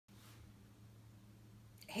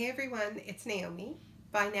Hey everyone, it's Naomi.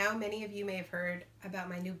 By now, many of you may have heard about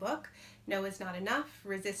my new book, No is Not Enough,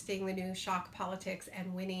 Resisting the New Shock Politics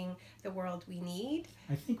and Winning the World We Need.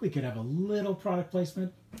 I think we could have a little product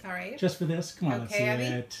placement All right. just for this. Come on, let's see Okay, Abby,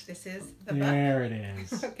 it. this is the There it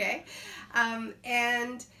book. is. Okay.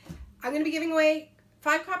 And I'm going to be giving away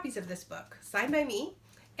 5 copies of this book, signed by me.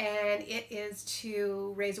 And it is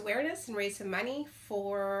to raise awareness and raise some money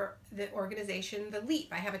for the organization, The Leap.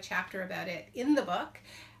 I have a chapter about it in the book,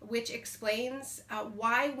 which explains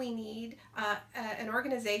why we need an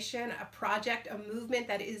organization, a project, a movement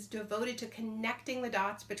that is devoted to connecting the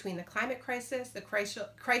dots between the climate crisis, the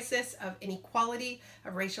crisis of inequality,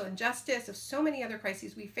 of racial injustice, of so many other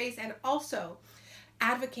crises we face, and also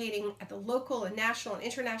advocating at the local and national and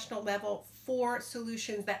international level for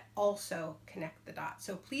solutions that also connect the dots.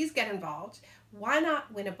 So please get involved. Why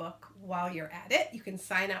not win a book while you're at it? You can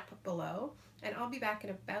sign up below, and I'll be back in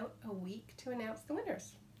about a week to announce the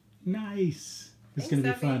winners. Nice. It's Thanks, going to be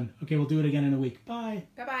Abby. fun. Okay, we'll do it again in a week. Bye.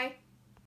 Bye-bye.